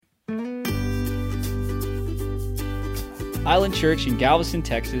Island Church in Galveston,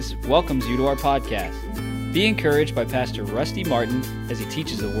 Texas welcomes you to our podcast. Be encouraged by Pastor Rusty Martin as he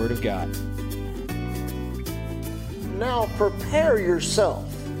teaches the Word of God. Now prepare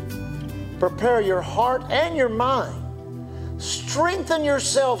yourself. Prepare your heart and your mind. Strengthen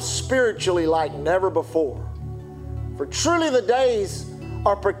yourself spiritually like never before. For truly the days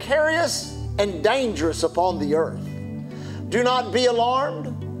are precarious and dangerous upon the earth. Do not be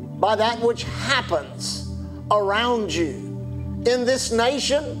alarmed by that which happens around you in this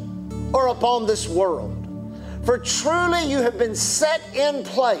nation or upon this world. For truly you have been set in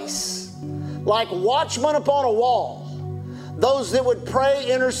place like watchmen upon a wall, those that would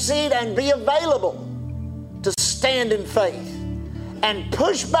pray, intercede, and be available to stand in faith and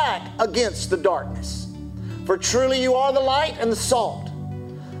push back against the darkness. For truly you are the light and the salt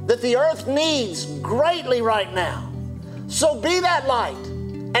that the earth needs greatly right now. So be that light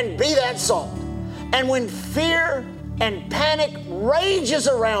and be that salt. And when fear and panic rages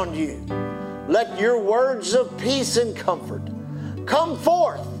around you, let your words of peace and comfort come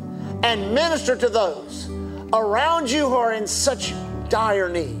forth and minister to those around you who are in such dire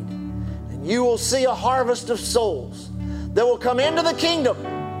need. And you will see a harvest of souls that will come into the kingdom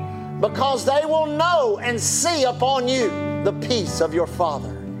because they will know and see upon you the peace of your Father.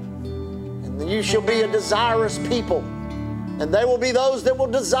 And you shall be a desirous people, and they will be those that will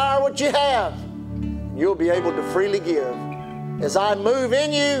desire what you have. You'll be able to freely give as I move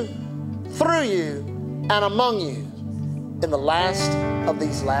in you, through you, and among you in the last of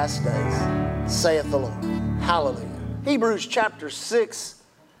these last days, saith the Lord. Hallelujah. Hebrews chapter 6.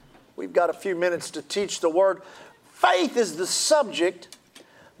 We've got a few minutes to teach the Word. Faith is the subject,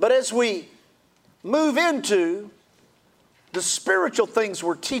 but as we move into the spiritual things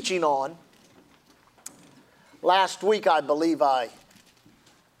we're teaching on, last week I believe I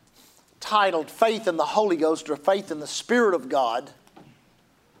titled Faith in the Holy Ghost or Faith in the Spirit of God.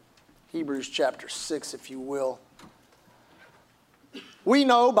 Hebrews chapter 6, if you will. We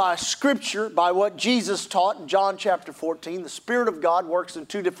know by Scripture, by what Jesus taught in John chapter 14, the Spirit of God works in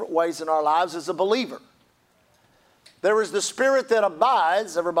two different ways in our lives as a believer. There is the Spirit that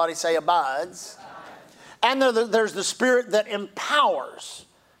abides, everybody say abides, and there's the Spirit that empowers.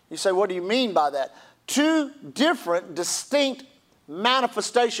 You say, what do you mean by that? Two different, distinct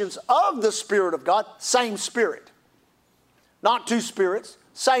manifestations of the Spirit of God, same Spirit. Not two spirits,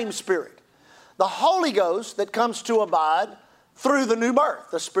 same Spirit. The Holy Ghost that comes to abide through the new birth,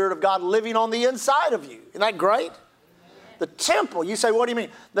 the Spirit of God living on the inside of you. Isn't that great? Amen. The temple, you say, what do you mean?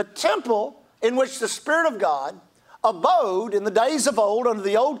 The temple in which the Spirit of God abode in the days of old under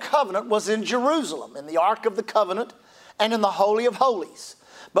the old covenant was in Jerusalem, in the Ark of the Covenant and in the Holy of Holies.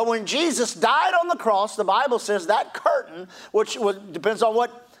 But when Jesus died on the cross, the Bible says that curtain, which depends on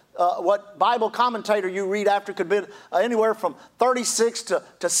what Bible commentator you read after, could be anywhere from 36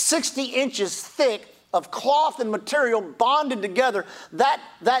 to 60 inches thick of cloth and material bonded together.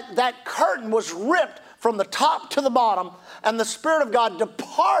 That curtain was ripped from the top to the bottom, and the Spirit of God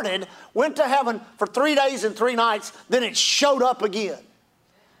departed, went to heaven for 3 days and 3 nights, then it showed up again.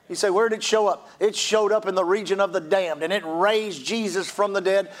 You say, where did it show up? It showed up in the region of the damned, and it raised Jesus from the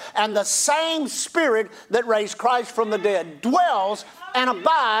dead. And the same Spirit that raised Christ from the dead dwells and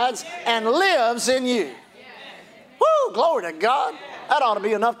abides and lives in you. Woo, glory to God. That ought to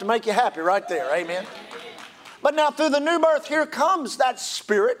be enough to make you happy right there. Amen. But now through the new birth, here comes that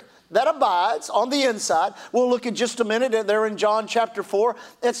Spirit that abides on the inside. We'll look in just a minute there in John chapter 4.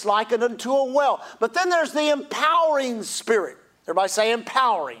 It's likened unto a well. But then there's the empowering Spirit. Everybody say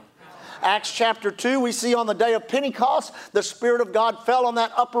empowering. Acts chapter 2, we see on the day of Pentecost, the Spirit of God fell on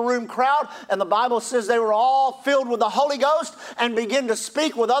that upper room crowd, and the Bible says they were all filled with the Holy Ghost and began to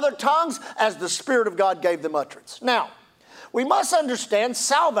speak with other tongues as the Spirit of God gave them utterance. Now, we must understand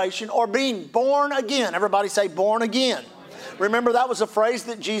salvation or being born again. Everybody say born again. Remember, that was a phrase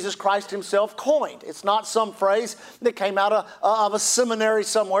that Jesus Christ himself coined. It's not some phrase that came out of a seminary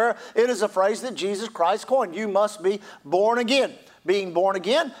somewhere. It is a phrase that Jesus Christ coined. You must be born again. Being born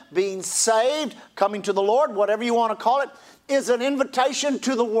again, being saved, coming to the Lord, whatever you want to call it, is an invitation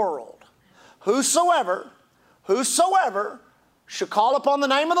to the world. Whosoever shall call upon the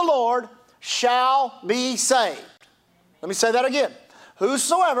name of the Lord shall be saved. Let me say that again.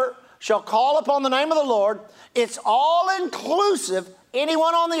 Whosoever shall call upon the name of the Lord, it's all inclusive.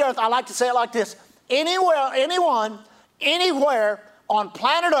 Anyone on the earth, I like to say it like this. Anyone, anywhere on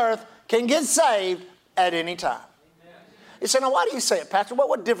planet earth can get saved at any time. You say, now why do you say it, Pastor?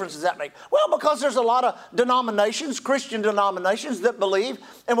 What difference does that make? Well, because there's a lot of denominations, Christian denominations, that believe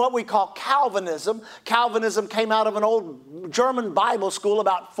in what we call Calvinism. Calvinism came out of an old German Bible school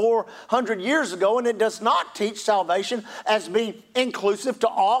about 400 years ago, and it does not teach salvation as being inclusive to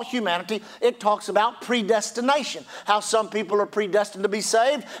all humanity. It talks about predestination, how some people are predestined to be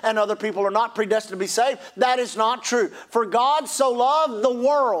saved and other people are not predestined to be saved. That is not true. For God so loved the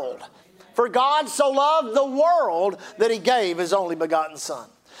world. For God so loved the world that He gave His only begotten Son.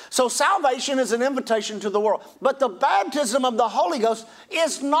 So salvation is an invitation to the world. But the baptism of the Holy Ghost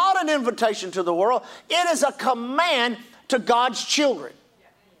is not an invitation to the world. It is a command to God's children.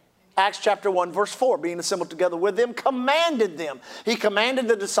 Acts chapter 1 verse 4, being assembled together with them, commanded them. He commanded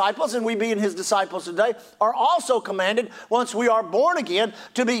the disciples, and we being His disciples today are also commanded, once we are born again,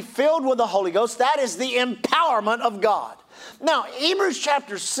 to be filled with the Holy Ghost. That is the empowerment of God. Now, Hebrews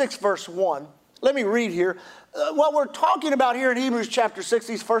chapter 6 verse 1, let me read here. What we're talking about here in Hebrews chapter 6,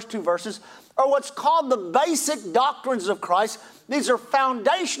 these first two verses, are what's called the basic doctrines of Christ. These are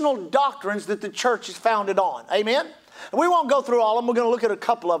foundational doctrines that the church is founded on. Amen? And we won't go through all of them. We're going to look at a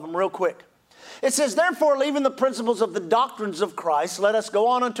couple of them real quick. It says, therefore, leaving the principles of the doctrines of Christ, let us go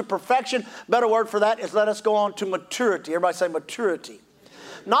on unto perfection. Better word for that is let us go on to maturity. Everybody say maturity.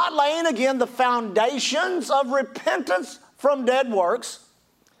 Not laying again the foundations of repentance from dead works,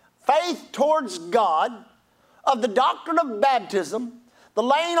 faith towards God, of the doctrine of baptism, the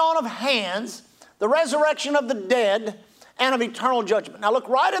laying on of hands, the resurrection of the dead, and of eternal judgment. Now look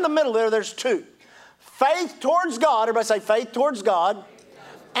right in the middle there, there's two. Faith towards God, everybody say faith towards God,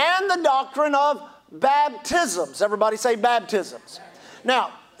 and the doctrine of baptisms. Everybody say baptisms.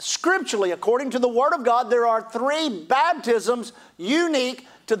 Now, scripturally, according to the Word of God, there are three baptisms unique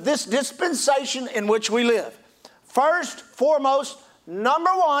to this dispensation in which we live. First, foremost,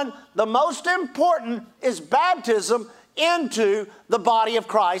 number one, the most important is baptism into the body of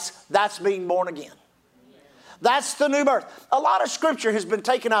Christ. That's being born again. That's the new birth. A lot of scripture has been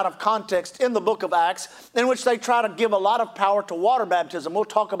taken out of context in the book of Acts, in which they try to give a lot of power to water baptism. We'll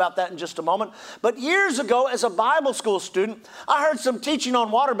talk about that in just a moment. But years ago, as a Bible school student, I heard some teaching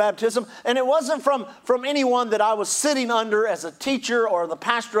on water baptism, and it wasn't from anyone that I was sitting under as a teacher or the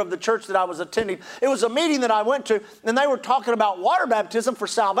pastor of the church that I was attending. It was a meeting that I went to, and they were talking about water baptism for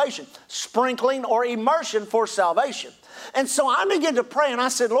salvation, sprinkling or immersion for salvation. And so I began to pray, and I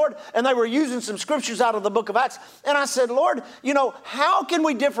said, Lord, and they were using some scriptures out of the book of Acts, and I said, Lord, you know, how can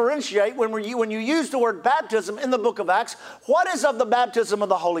we differentiate when you use the word baptism in the book of Acts? What is of the baptism of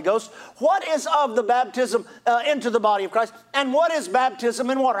the Holy Ghost? What is of the baptism into the body of Christ? And what is baptism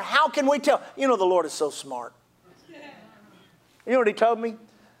in water? How can we tell? You know, the Lord is so smart. You know what He told me?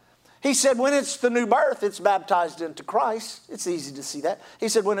 He said, when it's the new birth, it's baptized into Christ. It's easy to see that. He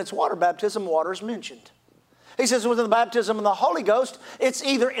said, when it's water baptism, water is mentioned. He says, with the baptism of the Holy Ghost, it's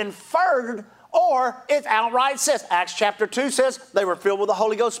either inferred or it outright says. Acts chapter 2 says they were filled with the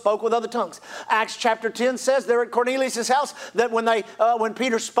Holy Ghost, spoke with other tongues. Acts chapter 10 says they're at Cornelius' house, that when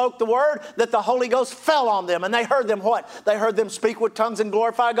Peter spoke the word, that the Holy Ghost fell on them, and they heard them what? They heard them speak with tongues and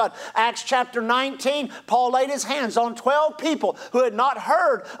glorify God. Acts chapter 19, Paul laid his hands on 12 people who had not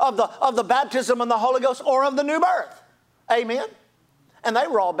heard of the baptism of the Holy Ghost or of the new birth. Amen. And they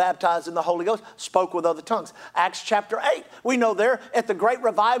were all baptized in the Holy Ghost, spoke with other tongues. Acts chapter 8, we know there at the great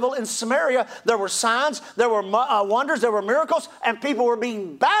revival in Samaria, there were signs, there were wonders, there were miracles, and people were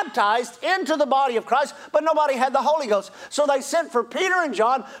being baptized into the body of Christ, but nobody had the Holy Ghost. So they sent for Peter and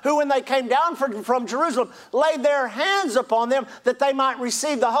John, who when they came down from Jerusalem, laid their hands upon them that they might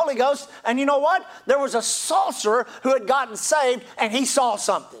receive the Holy Ghost. And you know what? There was a sorcerer who had gotten saved, and he saw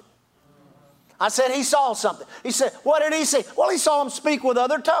something. I said he saw something. He said, what did he see? Well, he saw him speak with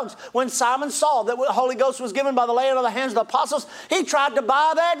other tongues. When Simon saw that the Holy Ghost was given by the laying of the hands of the apostles, he tried to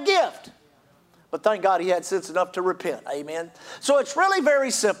buy that gift. But thank God he had sense enough to repent. Amen. So it's really very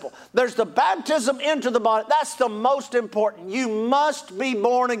simple. There's the baptism into the body. That's the most important. You must be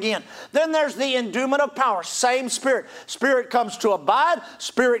born again. Then there's the endowment of power. Same Spirit. Spirit comes to abide.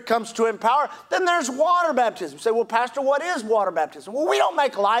 Spirit comes to empower. Then there's water baptism. You say, well, Pastor, what is water baptism? Well, we don't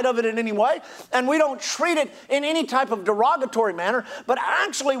make light of it in any way, and we don't treat it in any type of derogatory manner. But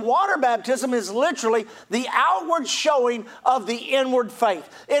actually, water baptism is literally the outward showing of the inward faith.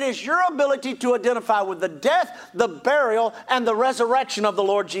 It is your ability to identify with the death, the burial, and the resurrection of the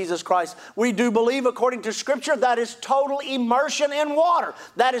Lord Jesus Christ. We do believe, according to Scripture, that is total immersion in water.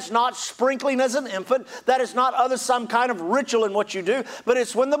 That is not sprinkling as an infant. That is not some kind of ritual in what you do. But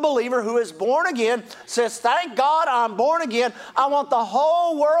it's when the believer who is born again says, thank God I'm born again. I want the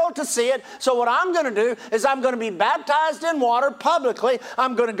whole world to see it. So what I'm going to do is I'm going to be baptized in water publicly.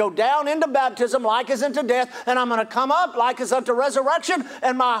 I'm going to go down into baptism like as into death, and I'm going to come up like as unto resurrection,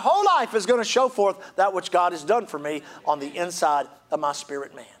 and my whole life is going to show forth that which God has done for me on the inside of my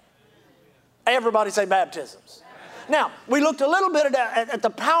spirit man. Everybody say baptisms. Now, we looked a little bit at the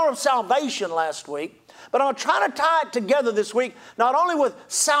power of salvation last week, but I'm trying to tie it together this week, not only with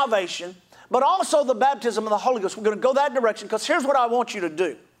salvation, but also the baptism of the Holy Ghost. We're going to go that direction because here's what I want you to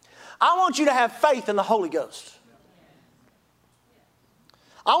do. I want you to have faith in the Holy Ghost.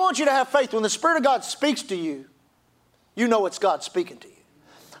 I want you to have faith. When the Spirit of God speaks to you, you know it's God speaking to you.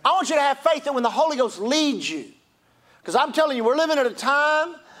 I want you to have faith that when the Holy Ghost leads you, because I'm telling you, we're living at a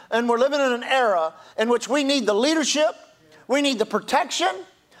time and we're living in an era in which we need the leadership, we need the protection,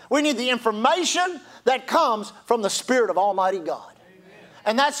 we need the information that comes from the Spirit of Almighty God. Amen.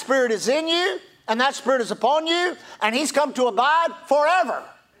 And that Spirit is in you, and that Spirit is upon you, and He's come to abide forever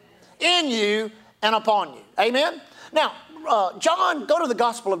in you and upon you. Amen? Now, John, go to the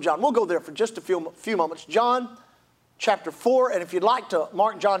Gospel of John. We'll go there for just a few moments. John chapter 4, and if you'd like to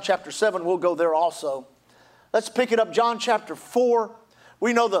mark John chapter 7, we'll go there also. Let's pick it up, John chapter 4.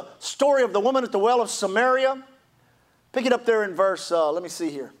 We know the story of the woman at the well of Samaria. Pick it up there in verse, let me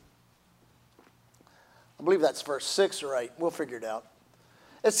see here. I believe that's verse 6 or 8. We'll figure it out.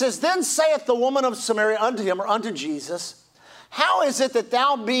 It says, then saith the woman of Samaria unto him, or unto Jesus, how is it that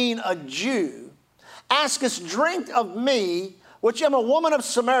thou being a Jew, askest drink of me, which am a woman of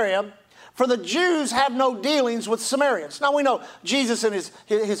Samaria? For the Jews have no dealings with Samaritans. Now we know Jesus and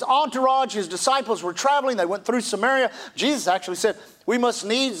his entourage, his disciples were traveling. They went through Samaria. Jesus actually said, we must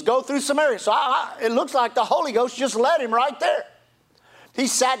needs go through Samaria. So it looks like the Holy Ghost just led him right there. He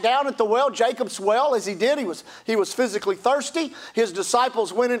sat down at the well, Jacob's well, as he did. He was physically thirsty. His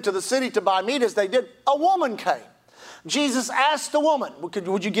disciples went into the city to buy meat. As they did, a woman came. Jesus asked the woman,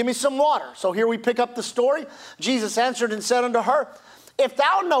 would you give me some water? So here we pick up the story. Jesus answered and said unto her, if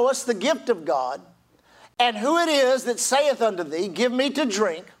thou knowest the gift of God, and who it is that saith unto thee, give me to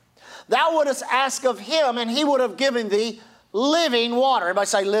drink, thou wouldest ask of him, and he would have given thee living water. Everybody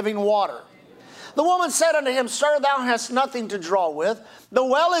say living water. The woman said unto him, sir, thou hast nothing to draw with. The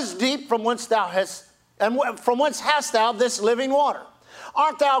well is deep, from whence hast thou this living water?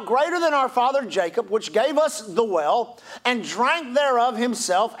 Art thou greater than our father Jacob, which gave us the well, and drank thereof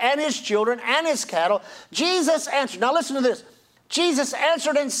himself, and his children, and his cattle? Jesus answered. Now listen to this. Jesus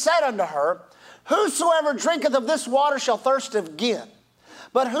answered and said unto her, whosoever drinketh of this water shall thirst again.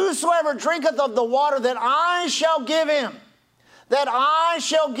 But whosoever drinketh of the water that I shall give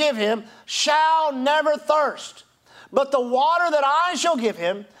him, shall never thirst. But the water that I shall give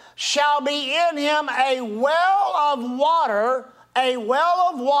him shall be in him a well of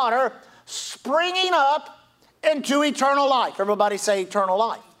water springing up into eternal life. Everybody say eternal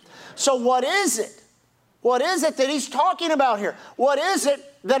life. So what is it? What is it that he's talking about here? What is it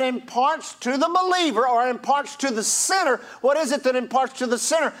that imparts to the believer or imparts to the sinner? What is it that imparts to the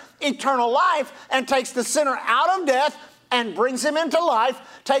sinner? Eternal life, and takes the sinner out of death and brings him into life,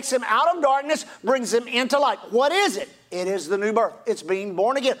 takes him out of darkness, brings him into light. What is it? It is the new birth. It's being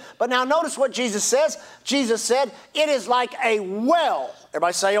born again. But now notice what Jesus says. Jesus said, it is like a well.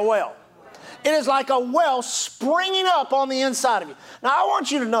 Everybody say a well. It is like a well springing up on the inside of you. Now I want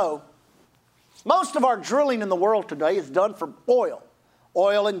you to know, most of our drilling in the world today is done for oil.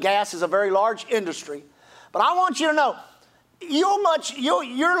 Oil and gas is a very large industry. But I want you to know,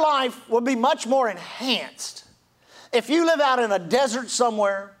 your life will be much more enhanced if you live out in a desert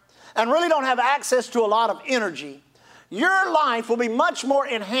somewhere and really don't have access to a lot of energy. Your life will be much more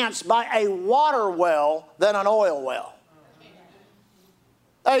enhanced by a water well than an oil well.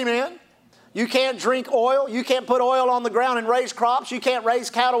 Amen. You can't drink oil. You can't put oil on the ground and raise crops. You can't raise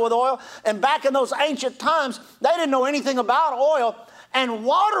cattle with oil. And back in those ancient times, they didn't know anything about oil. And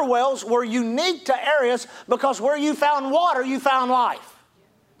water wells were unique to areas because where you found water, you found life.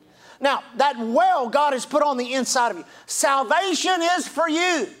 Now, that well God has put on the inside of you. Salvation is for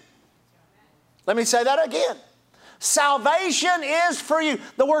you. Let me say that again. Salvation is for you.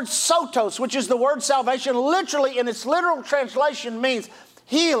 The word sotos, which is the word salvation, literally in its literal translation means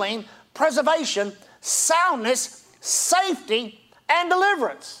healing, preservation, soundness, safety, and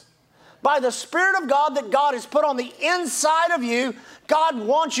deliverance. By the Spirit of God that God has put on the inside of you, God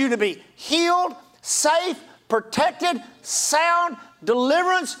wants you to be healed, safe, protected, sound,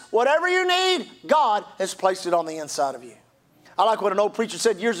 deliverance, whatever you need, God has placed it on the inside of you. I like what an old preacher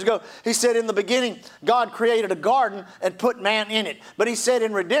said years ago. He said, in the beginning, God created a garden and put man in it. But he said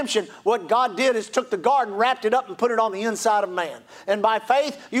in redemption, what God did is took the garden, wrapped it up, and put it on the inside of man. And by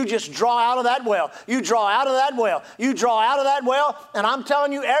faith, you just draw out of that well. You draw out of that well. You draw out of that well. And I'm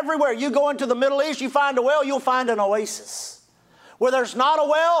telling you, everywhere you go into the Middle East, you find a well, you'll find an oasis. Where there's not a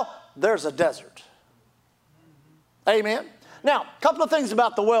well, there's a desert. Amen. Now, a couple of things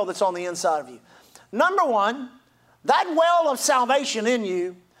about the well that's on the inside of you. Number one, that well of salvation in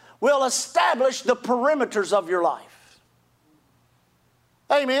you will establish the perimeters of your life.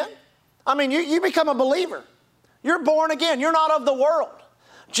 Amen. I mean, you become a believer. You're born again. You're not of the world.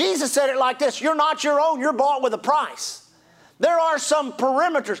 Jesus said it like this, you're not your own, you're bought with a price. There are some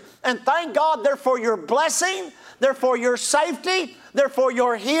perimeters, and thank God they're for your blessing, they're for your safety, they're for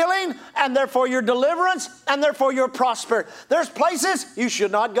your healing, and they're for your deliverance, and they're for your prosperity. There's places you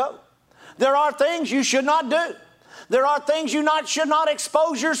should not go. There are things you should not do. There are things you should not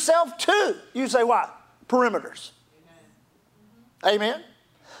expose yourself to. You say, why? Perimeters. Amen.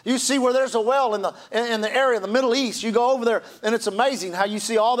 You see where there's a well in the area of the Middle East, you go over there and it's amazing how you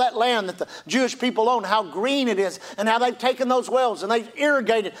see all that land that the Jewish people own, how green it is, and how they've taken those wells and they've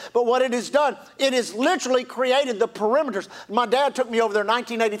irrigated. But what it has done, it has literally created the perimeters. My dad took me over there in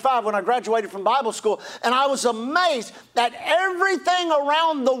 1985 when I graduated from Bible school, and I was amazed that everything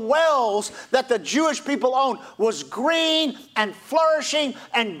around the wells that the Jewish people owned was green and flourishing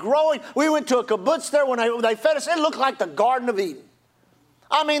and growing. We went to a kibbutz there when they fed us. It looked like the Garden of Eden.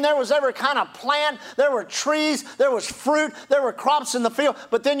 I mean, there was every kind of plant, there were trees, there was fruit, there were crops in the field.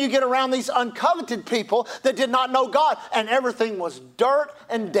 But then you get around these uncoveted people that did not know God, and everything was dirt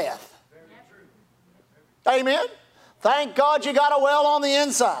and death. Amen? Thank God you got a well on the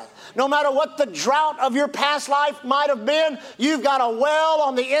inside. No matter what the drought of your past life might have been, you've got a well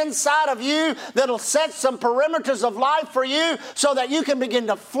on the inside of you that'll set some perimeters of life for you so that you can begin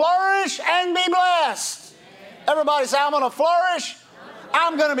to flourish and be blessed. Everybody say, I'm going to flourish.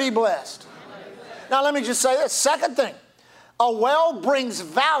 I'm going to be blessed. Now let me just say this. Second thing, a well brings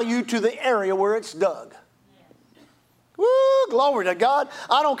value to the area where it's dug. Woo, glory to God.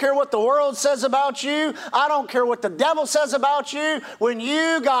 I don't care what the world says about you. I don't care what the devil says about you. When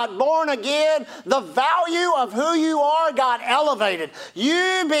you got born again, the value of who you are got elevated.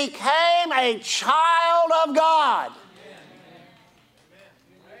 You became a child of God.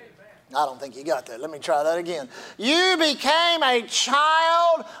 I don't think you got that. Let me try that again. You became a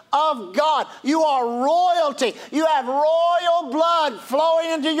child of God. You are royalty. You have royal blood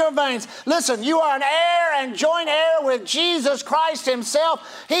flowing into your veins. Listen, you are an heir and joint heir with Jesus Christ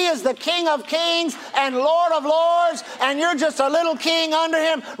himself. He is the King of kings and Lord of lords, and you're just a little king under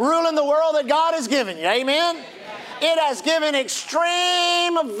him ruling the world that God has given you. Amen? It has given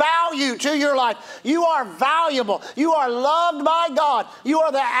extreme value to your life. You are valuable. You are loved by God. You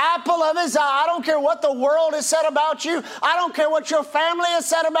are the apple of his eye. I don't care what the world has said about you. I don't care what your family has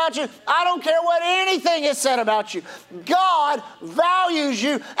said about you. I don't care what anything is said about you. God values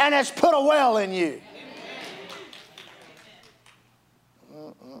you and has put a well in you.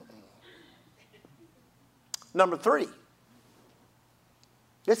 Number 3.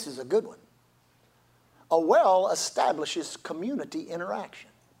 This is a good one. A well establishes community interaction.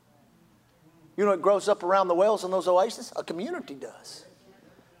 You know what grows up around the wells and those oases? A community does.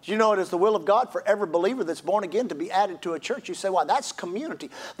 Do you know it is the will of God for every believer that's born again to be added to a church? You say, well, that's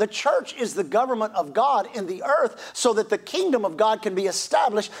community. The church is the government of God in the earth so that the kingdom of God can be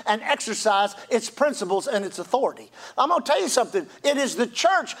established and exercise its principles and its authority. I'm going to tell you something. It is the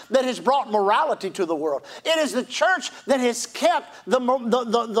church that has brought morality to the world. It is the church that has kept the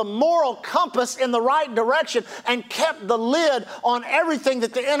moral compass in the right direction and kept the lid on everything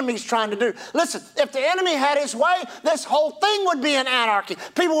that the enemy's trying to do. Listen, if the enemy had his way, this whole thing would be in anarchy.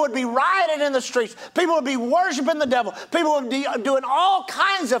 People would be rioting in the streets. People would be worshiping the devil. People would be doing all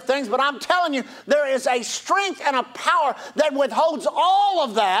kinds of things. But I'm telling you, there is a strength and a power that withholds all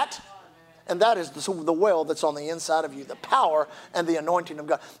of that. And that is the well that's on the inside of you, the power and the anointing of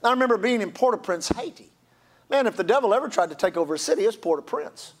God. I remember being in Port-au-Prince, Haiti. Man, if the devil ever tried to take over a city, it's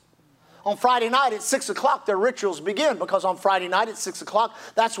Port-au-Prince. On Friday night at 6 o'clock, their rituals begin because on Friday night at 6 o'clock,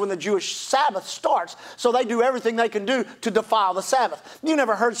 that's when the Jewish Sabbath starts. So they do everything they can do to defile the Sabbath. You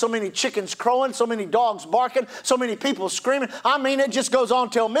never heard so many chickens crowing, so many dogs barking, so many people screaming. I mean, it just goes on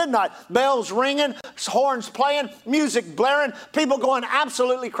till midnight. Bells ringing, horns playing, music blaring, people going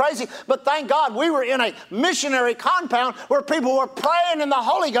absolutely crazy. But thank God we were in a missionary compound where people were praying in the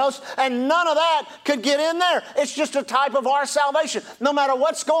Holy Ghost, and none of that could get in there. It's just a type of our salvation. No matter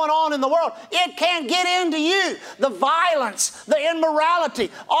what's going on in the world. It can't get into you. The violence, the immorality,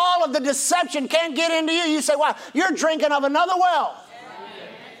 all of the deception can't get into you. You say, "Wow, you're drinking of another well."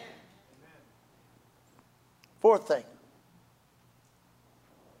 Fourth thing.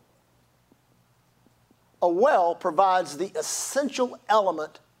 A well provides the essential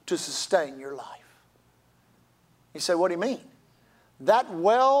element to sustain your life. You say, "What do you mean?" That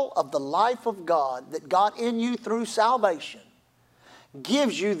well of the life of God that got in you through salvation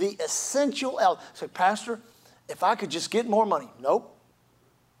gives you the essential element. Say, "Pastor, if I could just get more money." Nope.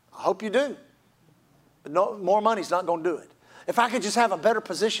 I hope you do. But no, more money's not going to do it. If I could just have a better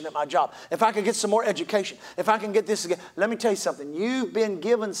position at my job, if I could get some more education, if I can get this again. Let me tell you something. You've been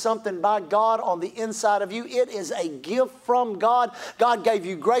given something by God on the inside of you. It is a gift from God. God gave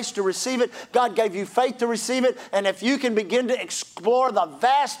you grace to receive it. God gave you faith to receive it. And if you can begin to explore the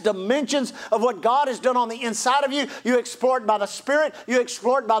vast dimensions of what God has done on the inside of you, you explore it by the Spirit, you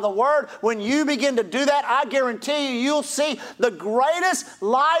explore it by the Word. When you begin to do that, I guarantee you, you'll see the greatest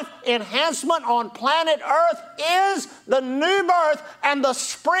life enhancement on planet Earth is the new birth and the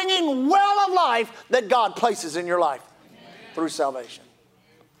springing well of life that God places in your life through salvation.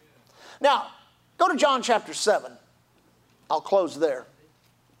 Now, go to John chapter 7. I'll close there.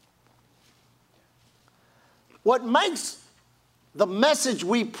 What makes the message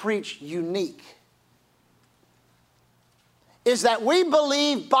we preach unique is that we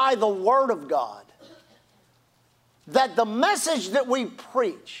believe by the Word of God that the message that we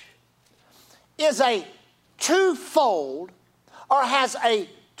preach is a twofold or has a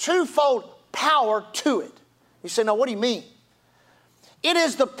twofold power to it. You say, "Now, what do you mean?" It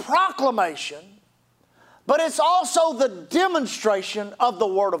is the proclamation, but it's also the demonstration of the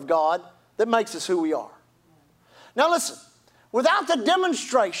Word of God that makes us who we are. Now listen, without the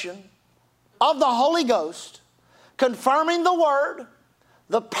demonstration of the Holy Ghost confirming the Word,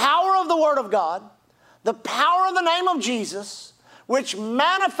 the power of the Word of God, the power of the name of Jesus, which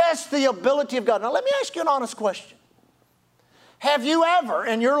manifests the ability of God. Now let me ask you an honest question. Have you ever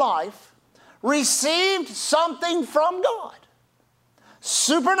in your life received something from God?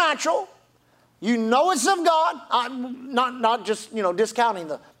 Supernatural. You know it's of God. I'm not just,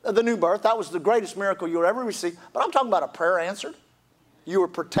 discounting the new birth. That was the greatest miracle you'll ever receive. But I'm talking about a prayer answered. You were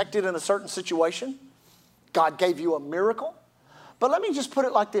protected in a certain situation. God gave you a miracle. But let me just put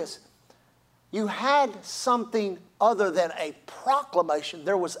it like this. You had something other than a proclamation.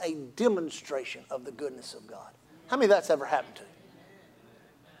 There was a demonstration of the goodness of God. How many of that's ever happened to you?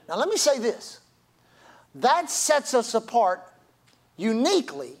 Now let me say this. That sets us apart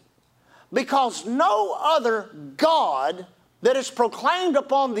uniquely because no other God that is proclaimed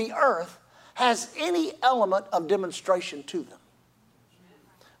upon the earth has any element of demonstration to them.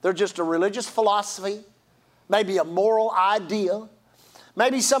 They're just a religious philosophy, maybe a moral idea,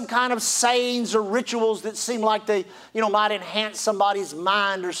 maybe some kind of sayings or rituals that seem like they, might enhance somebody's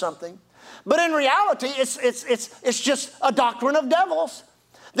mind or something. But in reality, it's just a doctrine of devils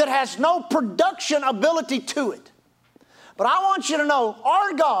that has no production ability to it. But I want you to know,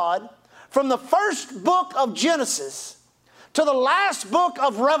 our God, from the first book of Genesis to the last book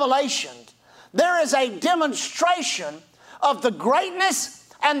of Revelation, there is a demonstration of the greatness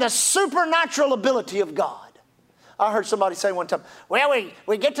and the supernatural ability of God. I heard somebody say one time, "Well,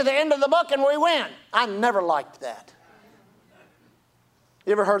 we get to the end of the book and we win." I never liked that.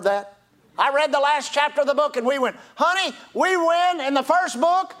 You ever heard that? "I read the last chapter of the book and we win." Honey, we win in the first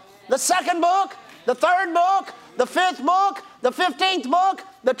book, the second book, the third book, the fifth book, the 15th book,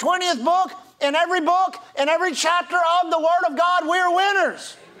 the 20th book. In every book, in every chapter of the Word of God, we're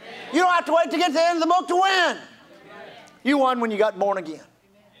winners. Amen. You don't have to wait to get to the end of the book to win. Amen. You won when you got born again.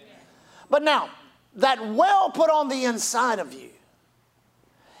 Amen. But now, that well put on the inside of you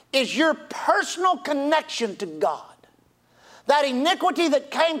is your personal connection to God. That iniquity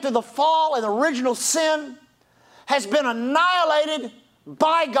that came through the fall and original sin has been annihilated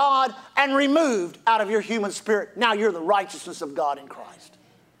by God and removed out of your human spirit. Now you're the righteousness of God in Christ.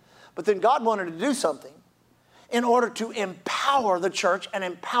 But then God wanted to do something in order to empower the church and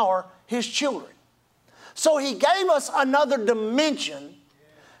empower His children. So He gave us another dimension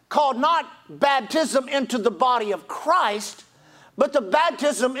called not baptism into the body of Christ, but the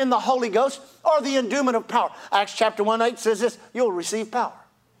baptism in the Holy Ghost or the endowment of power. Acts chapter 1:8 says this, you'll receive power.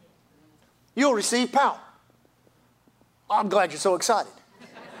 You'll receive power. I'm glad you're so excited. It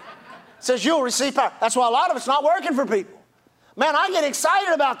says you'll receive power. That's why a lot of it's not working for people. Man, I get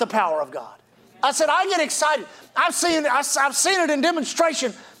excited about the power of God. I said, I get excited. I've seen it in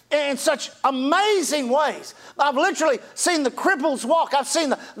demonstration in such amazing ways. I've literally seen the cripples walk. I've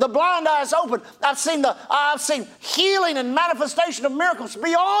seen the blind eyes open. I've seen healing and manifestation of miracles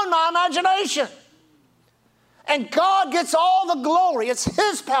beyond my imagination. And God gets all the glory. It's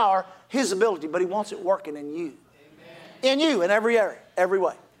His power, His ability, but He wants it working in you. Amen. In you, in every area, every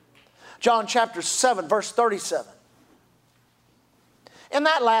way. John chapter 7, verse 37. In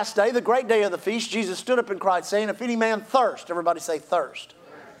that last day, the great day of the feast, Jesus stood up and cried, saying, if any man thirst, everybody say thirst.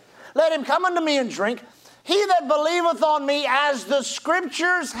 Let him come unto me and drink. He that believeth on me, as the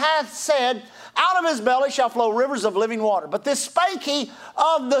Scriptures hath said, out of his belly shall flow rivers of living water. But this spake he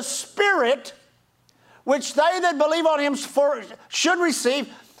of the Spirit, which they that believe on him should receive.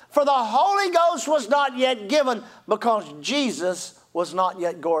 For the Holy Ghost was not yet given, because Jesus was not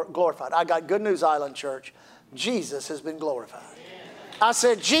yet glorified. I got good news, Island Church. Jesus has been glorified. I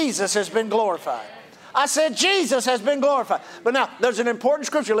said Jesus has been glorified. I said Jesus has been glorified. But now, there's an important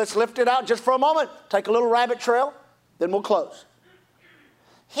scripture. Let's lift it out just for a moment. Take a little rabbit trail, then we'll close.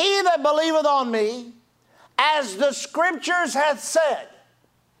 He that believeth on me, as the Scriptures hath said.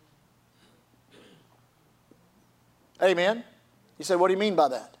 Amen. You say, what do you mean by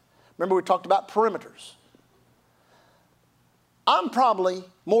that? Remember we talked about perimeters. I'm probably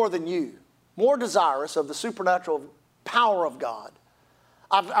more than you, more desirous of the supernatural power of God.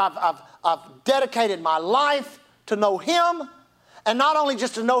 I've dedicated my life to know Him, and not only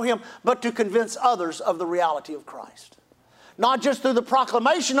just to know Him, but to convince others of the reality of Christ. Not just through the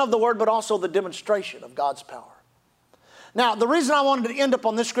proclamation of the Word, but also the demonstration of God's power. Now, the reason I wanted to end up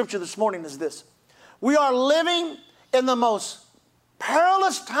on this scripture this morning is this. We are living in the most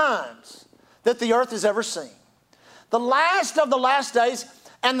perilous times that the earth has ever seen. The last of the last days,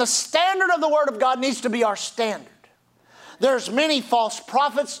 and the standard of the Word of God needs to be our standard. There's many false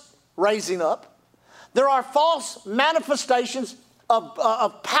prophets raising up. There are false manifestations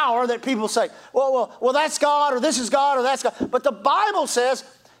of power that people say, well, that's God, or this is God, or that's God. But the Bible says,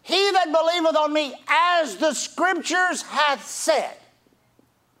 he that believeth on me, as the Scriptures hath said.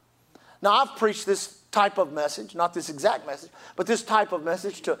 Now, I've preached this type of message, not this exact message, but this type of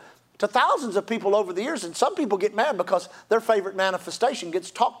message to thousands of people over the years, and some people get mad because their favorite manifestation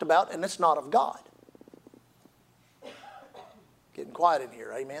gets talked about and it's not of God. Getting quiet in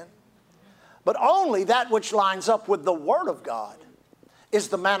here, amen? But only that which lines up with the Word of God is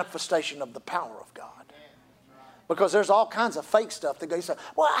the manifestation of the power of God. Because there's all kinds of fake stuff that goes,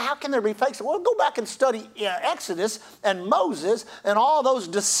 well, how can there be fake stuff? Well, go back and study Exodus and Moses and all those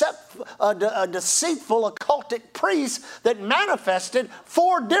deceitful occultic priests that manifested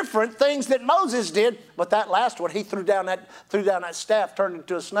 4 different things that Moses did. But that last one, he threw down that staff, turned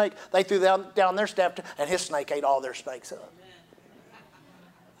into a snake. They threw down their staff, and his snake ate all their snakes up.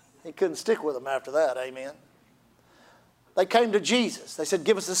 He couldn't stick with them after that, amen. They came to Jesus. They said,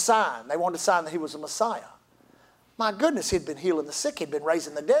 give us a sign. They wanted a sign that He was a Messiah. My goodness, He'd been healing the sick. He'd been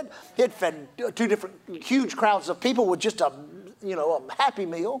raising the dead. He had fed 2 different huge crowds of people with just a Happy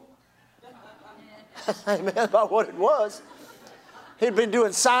Meal. Amen, about what it was. He'd been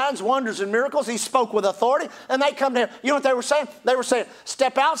doing signs, wonders, and miracles. He spoke with authority. And they come to Him. You know what they were saying? They were saying,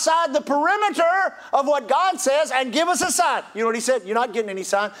 step outside the perimeter of what God says and give us a sign. You know what He said? You're not getting any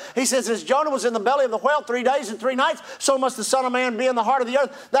sign. He says, as Jonah was in the belly of the whale 3 days and 3 nights, so must the Son of Man be in the heart of the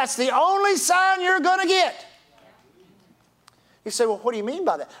earth. That's the only sign you're going to get. You say, well, what do you mean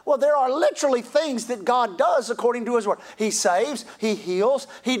by that? Well, there are literally things that God does according to His Word. He saves, He heals,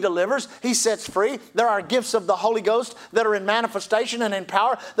 He delivers, He sets free. There are gifts of the Holy Ghost that are in manifestation and in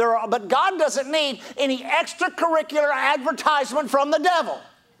power. But God doesn't need any extracurricular advertisement from the devil.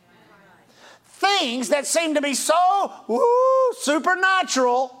 Things that seem to be so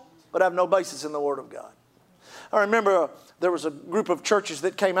supernatural, but have no basis in the Word of God. I remember there was a group of churches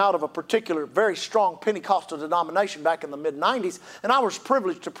that came out of a particular very strong Pentecostal denomination back in the mid-90s, and I was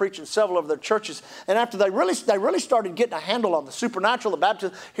privileged to preach in several of their churches. And after they really started getting a handle on the supernatural, the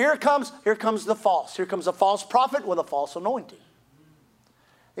baptism, here comes the false. Here comes a false prophet with a false anointing.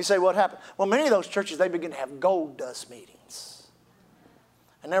 You say, what happened? Well, many of those churches, they began to have gold dust meetings.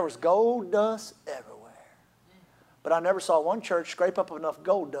 And there was gold dust everywhere. But I never saw one church scrape up enough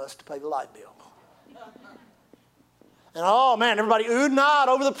gold dust to pay the light bill. And oh man, everybody oohed and ahed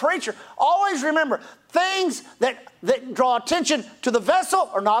over the preacher. Always remember, things that draw attention to the vessel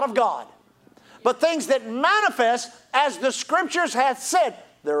are not of God. But things that manifest, as the Scriptures hath said,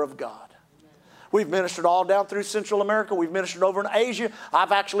 they're of God. We've ministered all down through Central America. We've ministered over in Asia.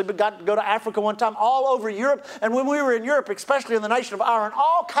 I've actually got to go to Africa one time, all over Europe. And when we were in Europe, especially in the nation of Ireland,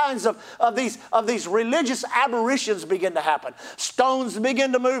 all kinds of these religious aberrations begin to happen. Stones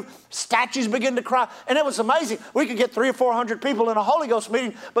begin to move. Statues begin to cry. And it was amazing. We could get 300 or 400 people in a Holy Ghost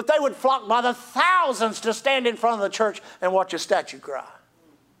meeting, but they would flock by the thousands to stand in front of the church and watch a statue cry.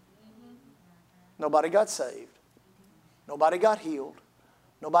 Nobody got saved. Nobody got healed.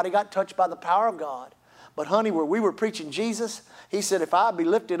 Nobody got touched by the power of God. But honey, where we were preaching Jesus, he said, if I be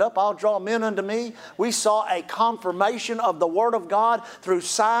lifted up, I'll draw men unto me. We saw a confirmation of the Word of God through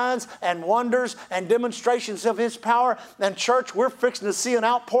signs and wonders and demonstrations of His power. And church, we're fixing to see an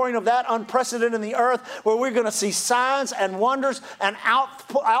outpouring of that unprecedented in the earth, where we're going to see signs and wonders and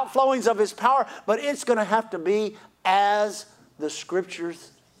outflowings of His power. But it's going to have to be as the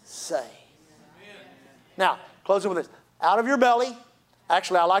Scriptures say. Now, closing with this. Out of your belly,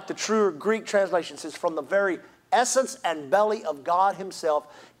 actually I like the truer Greek translation. It says, from the very essence and belly of God Himself,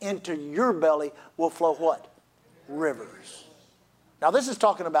 into your belly will flow what? Rivers. Now this is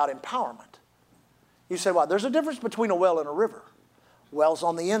talking about empowerment. You say, well, there's a difference between a well and a river. Well's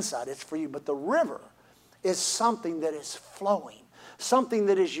on the inside, it's for you. But the river is something that is flowing. Something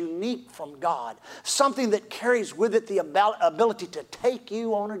that is unique from God. Something that carries with it the ability to take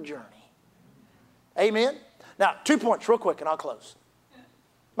you on a journey. Amen? Now, 2 points real quick and I'll close.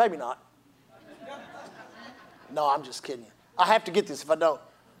 Maybe not. No, I'm just kidding you. I have to get this if I don't.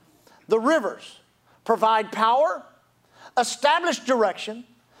 The rivers provide power, establish direction,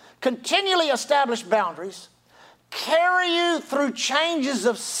 continually establish boundaries, carry you through changes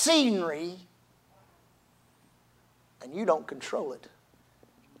of scenery, and you don't control it.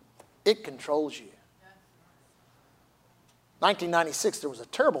 It controls you. 1996, there was a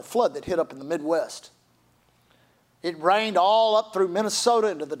terrible flood that hit up in the Midwest. It rained all up through Minnesota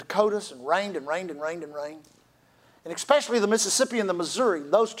into the Dakotas, and rained and rained and rained and rained. And especially the Mississippi and the Missouri,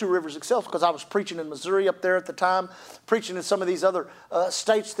 those two rivers themselves, because I was preaching in Missouri up there at the time, preaching in some of these other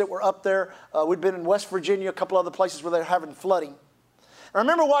states that were up there. We'd been in West Virginia, a couple other places where they were having flooding. I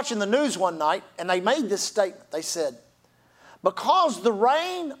remember watching the news one night, and they made this statement. They said, because the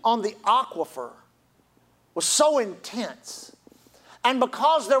rain on the aquifer was so intense, and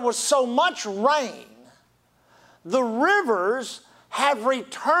because there was so much rain, the rivers have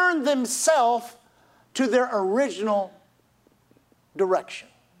returned themselves to their original direction.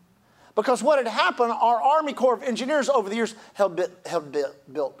 Because what had happened, our Army Corps of Engineers over the years have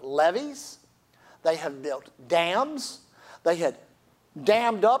built levees, they have built dams, they had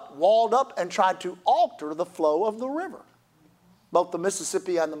dammed up, walled up, and tried to alter the flow of the river, both the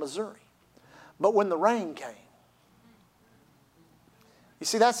Mississippi and the Missouri. But when the rain came, you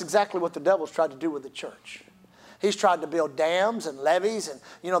see, that's exactly what the devil's tried to do with the church. He's tried to build dams and levees, and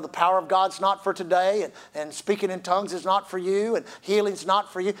you know, the power of God's not for today, and speaking in tongues is not for you, and healing's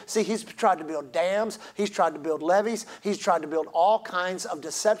not for you. See, he's tried to build dams, he's tried to build levees, he's tried to build all kinds of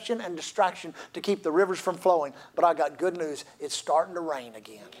deception and distraction to keep the rivers from flowing. But I got good news, it's starting to rain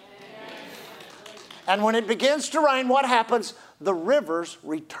again. And when it begins to rain, what happens? The rivers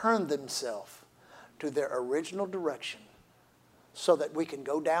return themselves to their original direction, so that we can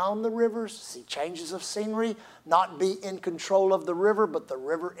go down the rivers, see changes of scenery, not be in control of the river, but the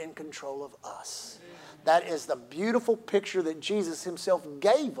river in control of us. That is the beautiful picture that Jesus Himself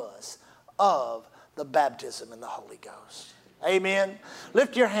gave us of the baptism in the Holy Ghost. Amen.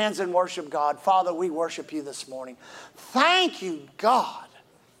 Lift your hands and worship God. Father, we worship You this morning. Thank You, God,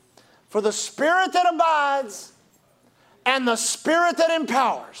 for the Spirit that abides and the Spirit that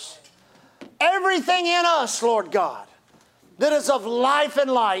empowers. Everything in us, Lord God, that is of life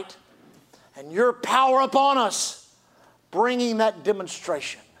and light, and Your power upon us, bringing that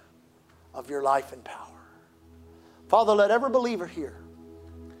demonstration of Your life and power. Father, let every believer here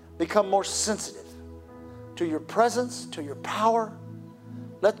become more sensitive to Your presence, to Your power.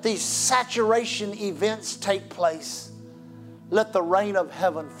 Let these saturation events take place. Let the rain of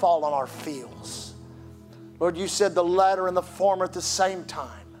heaven fall on our fields. Lord, You said the latter and the former at the same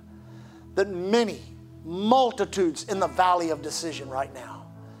time, that many multitudes in the valley of decision right now.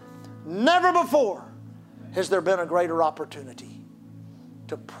 Never before has there been a greater opportunity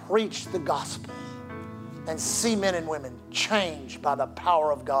to preach the gospel and see men and women changed by the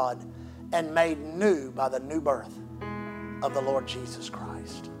power of God and made new by the new birth of the Lord Jesus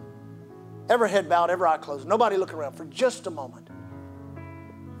Christ. Every head bowed, every eye closed, nobody looking around for just a moment.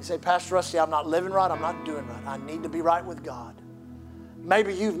 You say, Pastor Rusty, I'm not living right, I'm not doing right. I need to be right with God.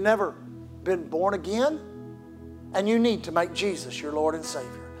 Maybe you've never been born again, and you need to make Jesus your Lord and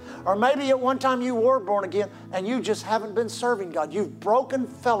Savior. Or maybe at one time you were born again and you just haven't been serving God. You've broken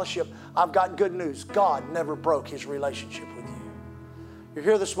fellowship. I've got good news. God never broke His relationship with you. You're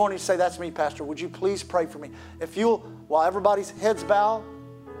here this morning to say, that's me, Pastor. Would you please pray for me? If you'll, while everybody's heads bow,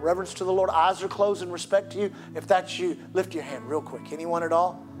 reverence to the Lord, eyes are closed in respect to you, if that's you, lift your hand real quick. Anyone at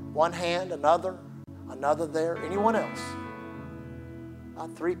all? One hand, another there. Anyone else?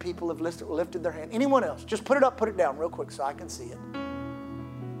 About 3 people have lifted their hand. Anyone else? Just put it up, put it down real quick so I can see it.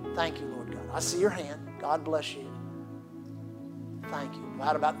 Thank you, Lord God. I see your hand. God bless you. Thank you. I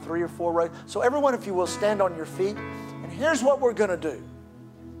had about 3 or 4 rows. So everyone, if you will, stand on your feet. And here's what we're going to do.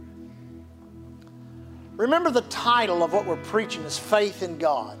 Remember, the title of what we're preaching is Faith in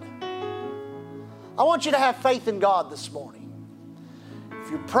God. I want you to have faith in God this morning. If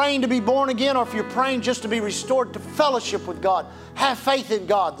you're praying to be born again, or if you're praying just to be restored to fellowship with God, have faith in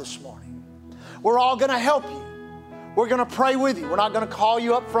God this morning. We're all going to help you. We're going to pray with you. We're not going to call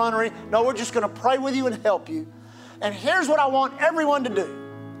you up front or anything. No, we're just going to pray with you and help you. And here's what I want everyone to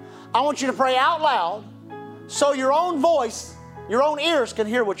do. I want you to pray out loud so your own voice, your own ears can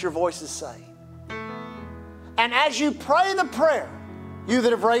hear what your voice is saying. And as you pray the prayer, you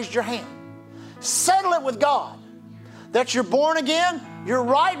that have raised your hand, settle it with God that you're born again, you're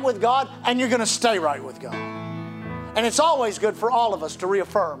right with God, and you're going to stay right with God. And it's always good for all of us to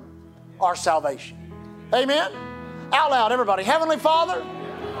reaffirm our salvation. Amen? Out loud, everybody. Heavenly Father,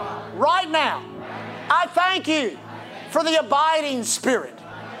 right now, I thank you for the abiding Spirit,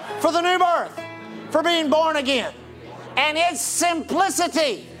 for the new birth, for being born again, and its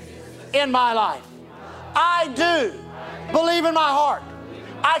simplicity in my life. I do believe in my heart.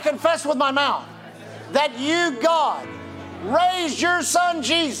 I confess with my mouth that you, God, raised your Son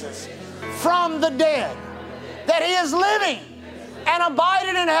Jesus from the dead, that He is living and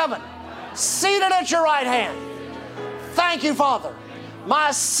abiding in heaven, seated at your right hand. Thank you, Father.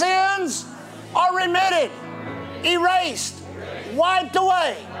 My sins are remitted, erased, wiped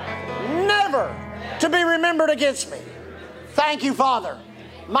away, never to be remembered against me. Thank you, Father.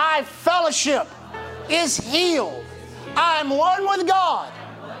 My fellowship is healed. I'm one with God.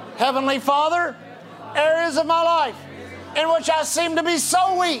 Heavenly Father, areas of my life in which I seem to be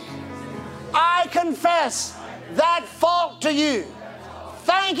so weak, I confess that fault to you.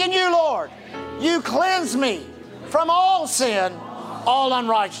 Thanking you, Lord, you cleanse me from all sin, all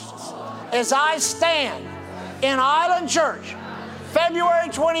unrighteousness. As I stand in Island Church, February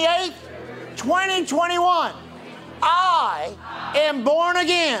 28th, 2021, I am born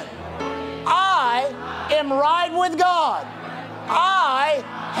again. I am right with God. I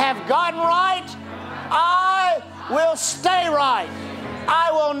have gotten right. I will stay right.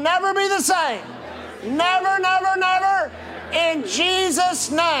 I will never be the same. Never, never, never. In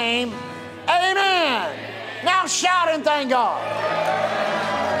Jesus' name, amen. Now shout and thank God.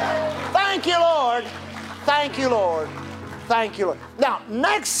 Thank you, Lord. Thank you, Lord. Thank you, Lord. Now,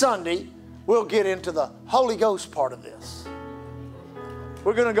 next Sunday, we'll get into the Holy Ghost part of this.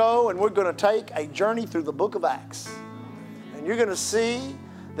 We're going to go and we're going to take a journey through the book of Acts. And you're going to see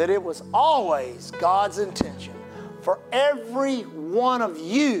that it was always God's intention for every one of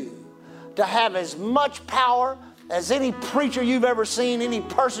you to have as much power as any preacher you've ever seen, any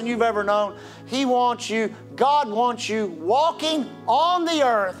person you've ever known. He wants you, God wants you walking on the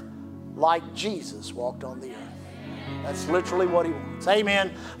earth like Jesus walked on the earth. That's literally what He wants.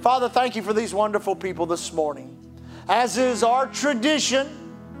 Amen. Father, thank you for these wonderful people this morning. As is our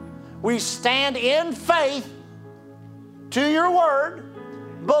tradition, we stand in faith to your word,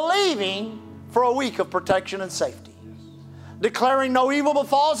 believing for a week of protection and safety. Declaring no evil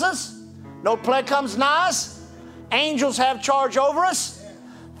befalls us, no plague comes nigh us, angels have charge over us.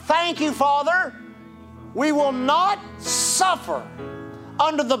 Thank you, Father. We will not suffer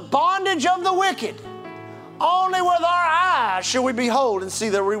under the bondage of the wicked. Only with our eyes shall we behold and see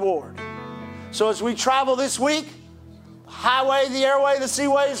their reward. So as we travel this week, highway, the airway, the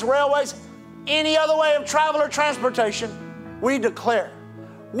seaways, railways, any other way of travel or transportation, we declare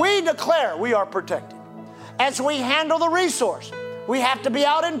we are protected. As we handle the resource, we have to be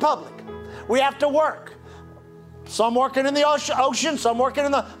out in public. We have to work. Some working in the ocean, some working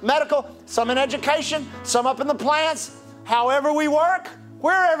in the medical, some in education, some up in the plants. However we work,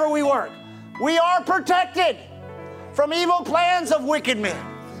 wherever we work, we are protected from evil plans of wicked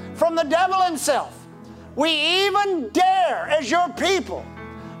men, from the devil himself. We even dare, as your people,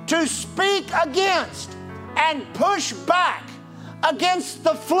 to speak against and push back against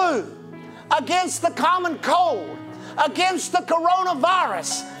the flu, against the common cold, against the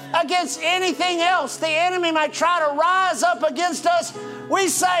coronavirus, against anything else the enemy might try to rise up against us. We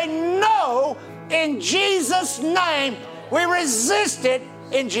say no in Jesus' name. We resist it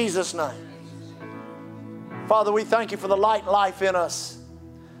In Jesus' name. Father, we thank you for the light and life in us.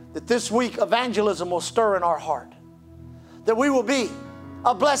 That this week evangelism will stir in our heart. That we will be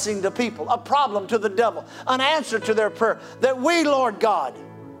a blessing to people, a problem to the devil, an answer to their prayer. That we, Lord God,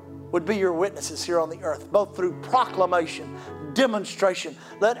 would be your witnesses here on the earth, both through proclamation, demonstration.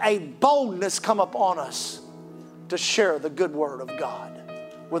 Let a boldness come upon us to share the good word of God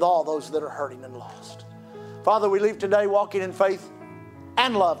with all those that are hurting and lost. Father, we leave today walking in faith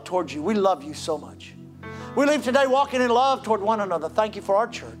and love towards you. We love you so much. We leave today walking in love toward one another. Thank you for our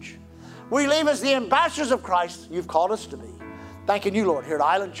church. We leave as the ambassadors of Christ you've called us to be. Thanking you, Lord, here at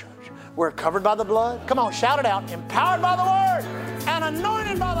Island Church. We're covered by the blood. Come on, shout it out. Empowered by the Word and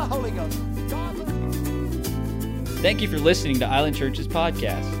anointed by the Holy Ghost. Thank you for listening to Island Church's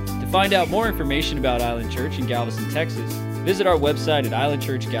podcast. To find out more information about Island Church in Galveston, Texas, visit our website at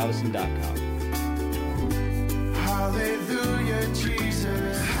islandchurchgalveston.com.